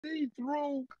see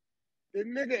through the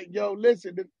nigga. Yo,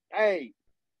 listen, hey,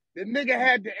 the nigga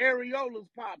had the areolas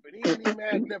popping. He ain't even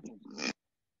had nipples.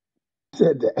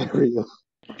 Said the area.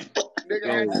 Nigga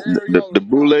had the Yo, the areolas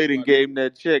boule popping, done my gave nigga. him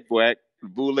that check, Wack. The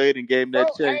boule done gave him Bro,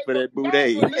 that check hey, for but that no,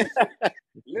 boule. but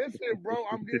listen, bro.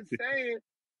 I'm just saying.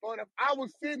 But if I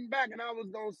was sitting back and I was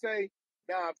gonna say,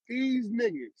 now if these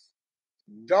niggas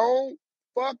don't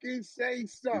fucking say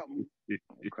something,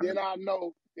 then I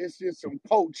know it's just some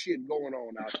cold shit going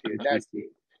on out there. That's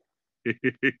it.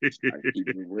 I keep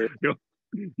it real.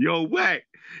 yo,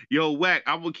 yo, Wack.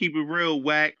 I'm gonna keep it real,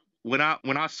 Wack. When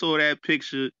I saw that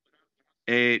picture,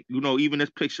 and even this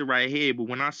picture right here, but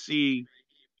when I see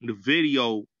the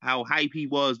video, how hype he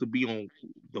was to be on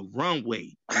the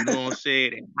runway, you know what I'm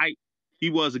saying, and hype he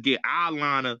was to get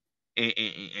eyeliner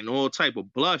and all type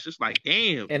of blush. It's like,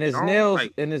 damn, And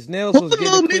like, his nails Who was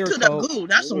getting a moved me clear to the coat. goo?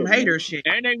 That's some Yeah, man. hater shit.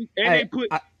 and they Hey,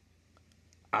 put,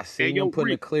 I and seen yo, them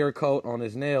putting a clear coat on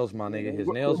his nails, my nigga.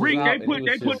 His nails was Rick, they out, and he put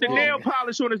was they put just the Bro, getting nail it.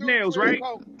 polish on his do nails, clear right?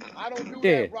 coat. I don't do Yeah,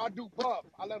 that, bro. I do buff.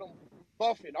 I let them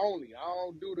buff it only. I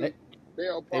don't do the they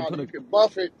nail they polish. put You a can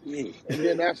buff it, Yeah. and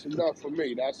then that's enough for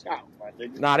me. That's out, my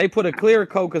nigga. Nah, they put a clear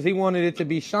coat because he wanted it to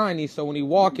be shiny, so when he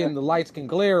walk in, the lights can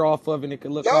glare off of it, and it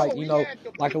could look like No, he had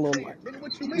the like a pink little clear. Nigga,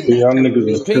 what you mean? Y'all niggas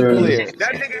the is pink crazy. clear.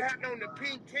 That nigga had on the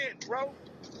pink tint, bro.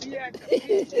 He had the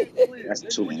pink tint clear. That's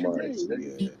Nigga, too what you much. mean,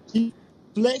 nigga? Yeah. He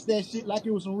flexed that shit like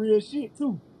it was some real shit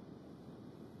too.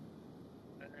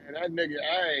 And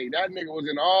that nigga was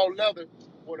in all leather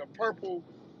with a purple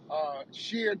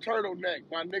sheer turtleneck.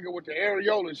 My nigga with the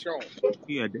areola showing.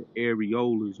 He had the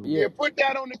areolas on. Yeah, Yeah, put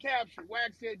that on the caption.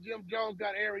 Wax said Jim Jones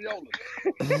got areolas.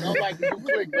 Y'all like to do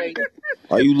clickbait.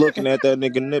 Are you looking at that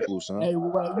nigga nipples, huh? Hey,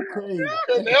 Wack, you crazy.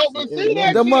 Couldn't help The but see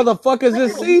that the areola. shit. motherfuckers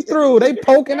is Bro, see through. They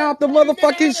poking that out the that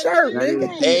nigga motherfucking had a shirt, That is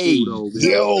nigga. see-through. see through Hey, though,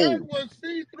 The man. shirt yo. was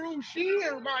see-through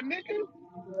sheer, my nigga.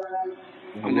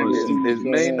 That My was nigga, Is, see you is through.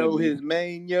 saw that, Mano man. his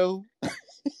main, yo?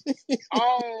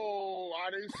 Oh,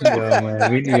 I didn't say Yo, that. man,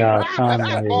 we God need damn. y'all That's time a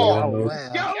out here, bar. Oh yo. wow.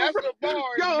 Yo, That's a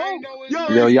bar. His yo, main know his yo,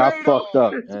 Yo, it's main. y'all Mano. fucked Oh,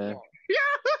 up, that's a man. bar.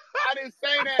 I didn't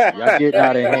say that, my Y'all getting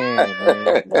out of nigga. hand,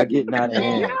 man. Y'all getting out of Yo,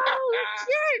 hand. Oh,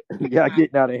 shit. Y'all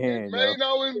getting out of his hand, yo. main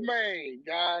know his main.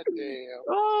 God damn.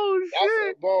 Oh, That's a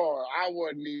shit. bar. I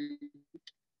wasn't even.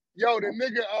 Yo, the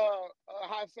nigga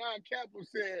Hassan Campbell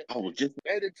said I was just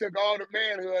they done took all the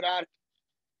manhood out of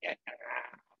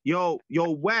Yo,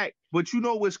 Wack. But you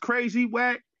know what's crazy,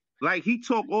 Wack? Like, he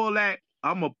talk all that,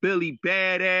 I'm a Billy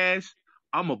badass,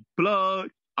 I'm a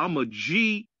blood, I'm a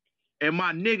G. And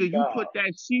my nigga, you Nah. put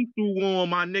that see-through on,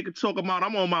 my nigga, talking about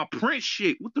I'm on my Prince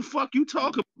shit. What the fuck you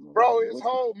talking Bro, his what's the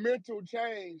whole mental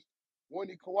changed when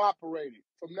he cooperated.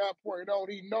 From that point on,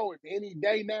 he know it. Any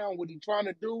day now, what he trying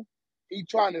to do, he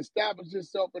trying to establish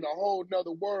himself in a whole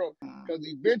nother world. Because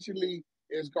eventually,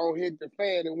 it's going to hit the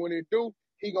fan. And when it do,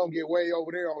 he going to get way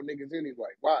over there on niggas anyway.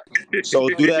 Watch. So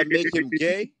do that about? make him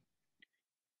gay?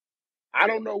 I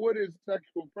don't know what his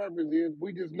sexual preference is.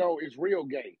 We just know it's real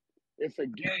gay. It's a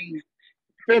gay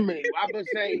feminine. I would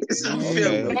say, You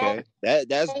said Okay, what? okay.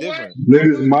 That's what? different. I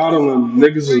Niggas wouldn't go so modeling. far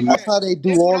to Niggas is say mo- That's that. how they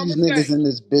do This what all I'm these going to niggas say. in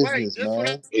this Wait, business, this what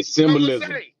man. it's I'm going to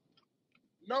symbolism. say.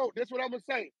 No, this what I'm going to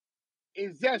say.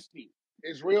 It's zesty.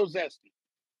 It's real zesty.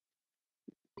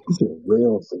 It's a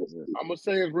real yeah. sexy. I'm gonna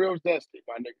say it's real zesty,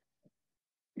 my nigga.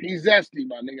 He's zesty,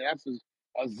 my nigga. That's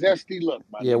a zesty look,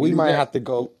 my Yeah, nigga. we He's might have to zesty.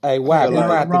 go. Hey, I Wack, feel we Hey,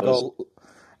 might like have to Ron, that's go.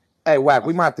 Hey, Wack, I,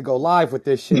 we might have to go live with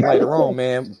this shit later on,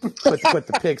 man. Put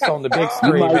the pics on the big Oh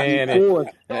You screen, might yeah, be man, and yeah.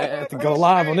 forced. No, have but to go bro,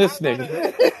 live hey, on I this gotta, nigga.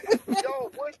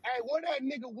 yo, what that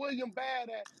nigga William Bad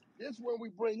at? This when we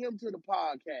bring him to the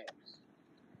podcast.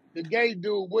 The gay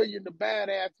dude, William the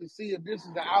Badass, to see if this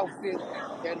is the outfit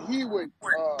that he would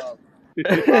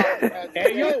rock as a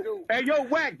Hey, gay yo, dude. hey, yo,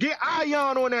 Wack, get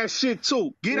Ion on that shit,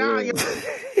 too. Get Ion.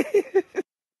 Yeah.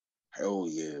 Hell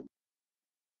yeah.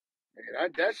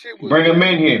 Man, that shit was Bring him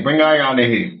in crazy. here. Bring Ion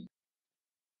in here.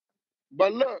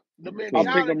 But look, the I'll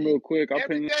ping him mentality, real quick. I'll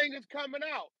ping him. everything is coming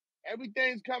out.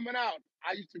 Everything's coming out.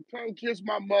 I used to tongue kiss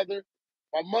my mother.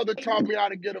 My mother taught me how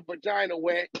to get a vagina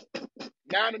wet.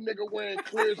 Now the nigga wearing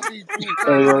clear see-through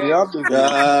Hey, yo, y'all turtlenecks. niggas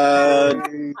God.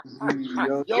 crazy,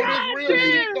 yo. Yo, this God real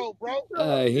shit damn. though, bro.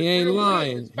 He This ain't real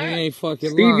shit. It's lying. He ain't facts.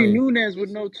 fucking Stevie lying. Nunez would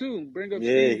It's know too. Bring up Yeah,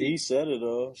 Stevie. he said it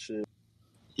all. Shit.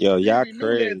 Yo, y'all Stevie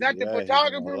Nunez. That crazy. the I ain't gonna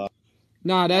photographer? lie.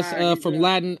 Nah, that's Nah, he's from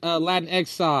Latin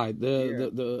X side, yeah.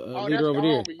 the Oh, leader that's the over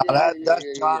there. homie. Yeah, yeah, That, yeah, that's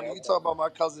yeah, yeah, yeah. Johnny. You Okay. talking about my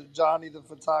cousin Johnny, the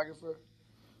photographer?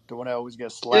 The one that always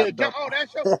gets Yeah, slapped up. oh,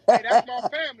 that's your. Hey, that's my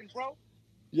family, bro.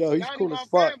 Yo, he's Johnny, cool as my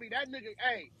fuck. family.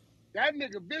 That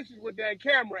nigga vicious with that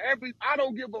camera. I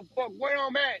don't give a fuck where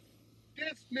I'm at.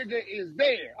 this nigga is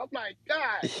there. I'm like,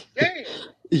 God damn.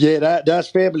 Yeah, that's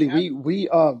family. That's We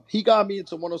he got me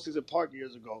into 106 in Park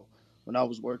years ago when I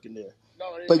was working there.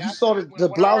 no, But you that's saw what the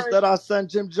when I blouse heard. that I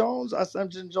sent Jim Jones? I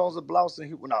sent Jim Jones a blouse and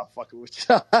he was not fucking with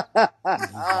you.